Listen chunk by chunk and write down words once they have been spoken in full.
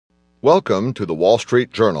Welcome to the Wall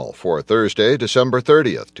Street Journal for Thursday, December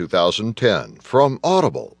 30th, 2010, from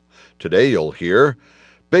Audible. Today you'll hear,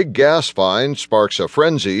 Big gas fine sparks a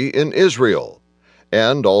frenzy in Israel,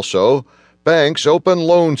 and also, banks open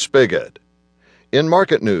loan spigot. In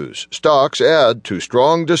market news, stocks add to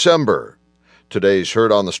strong December. Today's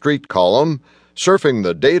Heard on the Street column, surfing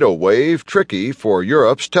the data wave tricky for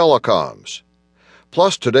Europe's telecoms.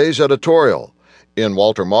 Plus today's editorial, in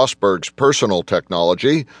Walter Mossberg's Personal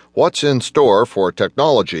Technology, What's in Store for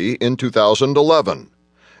Technology in 2011?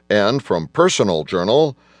 And from Personal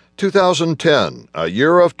Journal, 2010, A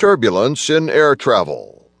Year of Turbulence in Air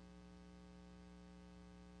Travel.